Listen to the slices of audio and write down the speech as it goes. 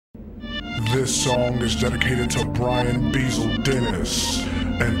This song is dedicated to Brian Beazle Dennis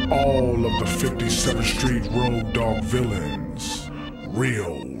and all of the 57th Street Road Dog villains.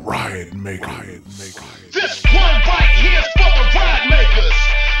 Real Riot makers. This one right here's for the Riot makers,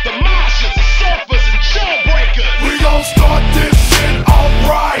 the Martians, the surfers, and jawbreakers. We gon' start this shit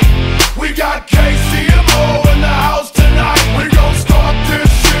alright. We got KCMO in the house tonight. We gon' start this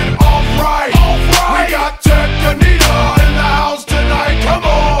shit alright. We got N9ne in the house tonight. Come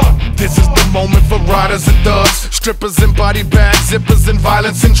on. This is the moment for riders and thugs, strippers and body bags, zippers and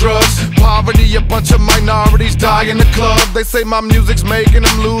violence and drugs. Poverty, a bunch of minorities die in the club. They say my music's making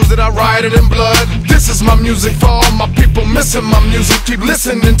them lose it, I write it in blood. This is my music for all my people missing my music. Keep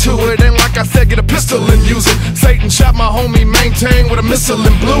listening to it, and like I said, get a pistol and use it. Satan shot my homie Maintain with a missile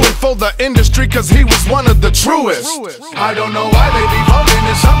and blew it for the industry, cause he was one of the truest. I don't know why they be bumping.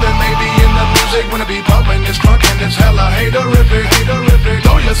 There's something maybe in the music when it be pumping. It's crunk and it's hella haterific.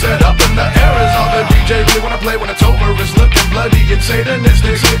 Throw your set up in the air is all the DJ really wanna play. When it's over, it's looking bloody and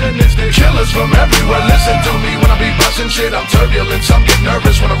satanistic. Killers from everywhere listen to me when I be busting shit. I'm turbulent, some get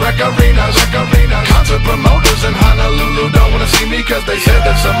nervous when I wreck arenas. Concert promoters in Honolulu don't wanna see me, cause they said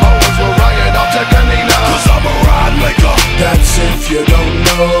that Samoans will riot off to N9ne. Cause I'm a ride maker. That's if you don't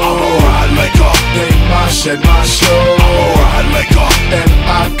know. I'm a ride maker. They mosh at my show. I'm a ride maker. And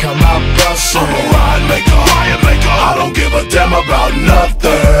I come out bustin'. I'm a ride maker. Riot maker. I don't give a damn about nothing.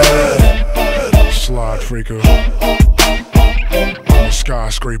 Slide freaker, I'm a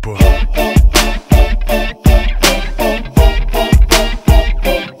skyscraper.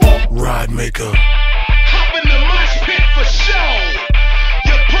 Ride maker. Hop in the mosh pit for show.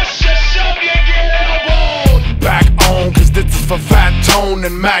 You push your show, you get elbowed. Back on, cause this is for Fat Tone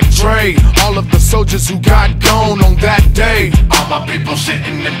and Mac Dre, all of the soldiers who got gone on that day. All my people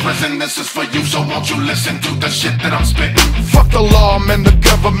sitting in prison, this is for you, so won't you listen to the shit that I'm spitting? Fuck the law, man, the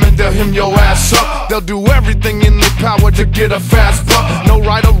government, they'll hem your ass up. They'll do everything in their power to get a fast buck. No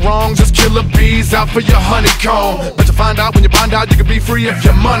right or wrong, just killer bees out for your honeycomb. But you find out when you find out you can be free if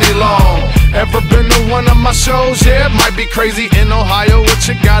your money long. Ever been to one of my shows? Yeah, it might be crazy. In Ohio, what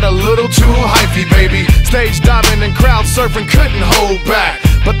you got a little too hypey, baby. Stage diving and crowd surfing couldn't hold back,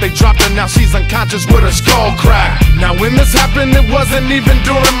 but they dropped her, now she's unconscious with her skull cracked. Now when this happened, it wasn't even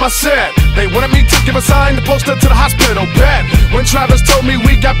during my set. They wanted me to give a sign to post her to the hospital bed. When Travis told me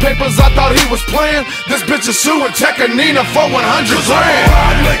we got papers, I thought he was playing. This bitch is suing N9ne for 100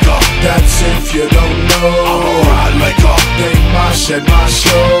 grand. That's if you don't know. I'm a ride maker. They mosh at my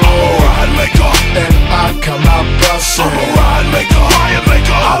show. I'm a ride maker. And I come out bustin'. I'm a ride maker. Riot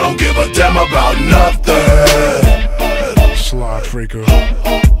maker. I don't give a damn about nothing. Slide freaker,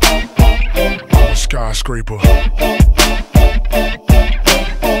 I'm a skyscraper.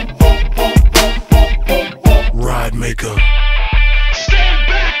 Ride maker. Stand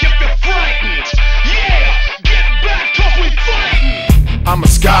back if you're frightened. Yeah, get back cause we fighting. I'm a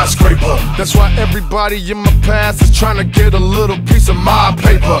skyscraper, that's why everybody in my past is trying to get a little piece of my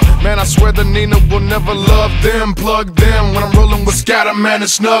paper. Man, I swear the N9ne will never love them. Plug them when I'm rolling with Scatterman and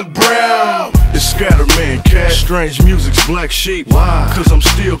Snug Brown. It's Scatterman, Cat, strange music's black sheep. Why? Cause I'm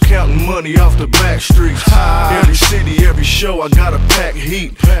still counting money off the back streets. Every city, every show, I got a pack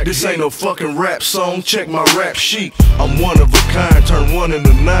heat. This ain't no fucking rap song, check my rap sheet. I'm one of a kind, turn 1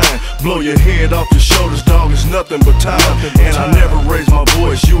 into 9. Blow your head off your shoulders, dog, it's nothing but time. And I never raise my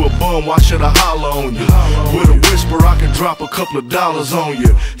voice, you a bum, why should I holler on you? With a whisper, I can drop a couple of dollars on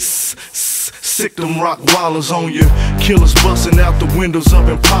you. Sick them rock wallers on you. Killers busting out the windows of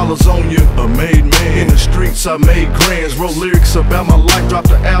Impalas on you. A made man in the streets, I made grands. Wrote lyrics about my life, dropped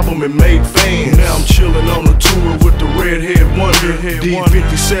the album and made fans. Now I'm chilling on the tour with the Redhead Wonder. Did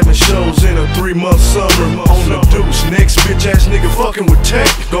 57 shows in a 3-month summer. On the deuce, next bitch ass nigga fucking with Tech.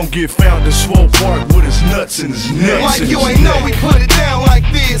 Gon' get found in Swole Park with his nuts in his neck. Like you ain't know we put it down like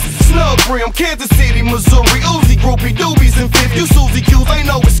this. Snug Brim, Kansas City, Missouri, Uzi, groupie, doobies, and fifth. You Susie Q's, ain't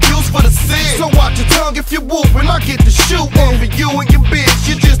no excuse for the sin. So watch your tongue if you're whooping, I get to shoot one for you and your bitch.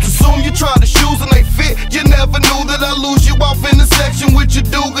 You just assume you try the shoes and they fit. You never knew that I lose you off in the section with your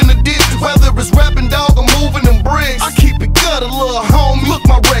dude in the ditch. Whether it's rapping, dog, or moving them bricks, I keep it gutter, little homie. Look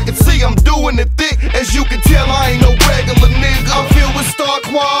my record, see I'm doing it thick. As you can tell, I ain't no regular nigga. I'm filled with star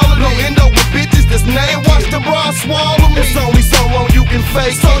quality. No end up with bitches that's name. Watch the bra swallow me. It's only so long you can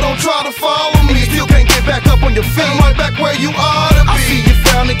fake, so don't try to follow me. You still can't get back up on your feet. I'm right back where you ought to be. I see you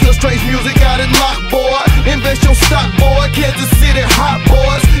found it, cause strange music got it locked, boy. Invest your stock, boy. Kansas City hot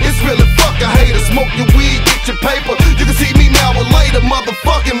boys. It's really fuck a hater. Smoke your weed, get your paper. You can see me now or later,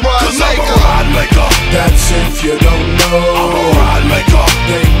 motherfucking ride maker. I'm a ride maker. That's if you don't know. I'm a ride maker.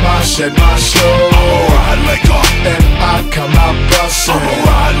 They mosh at my show. I'm a ride maker. And I come out bustin'. I'm a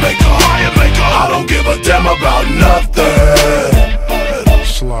ride maker. Riot maker.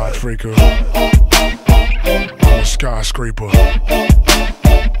 skyscraper.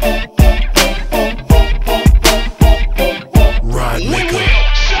 Riot We maker. will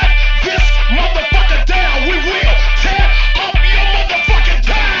shut this motherfucker down. We will tear up your motherfucking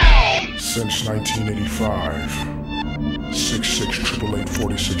town. Since 1985, 66 888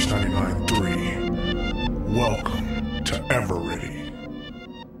 46 99 3. Welcome to Ever Ready.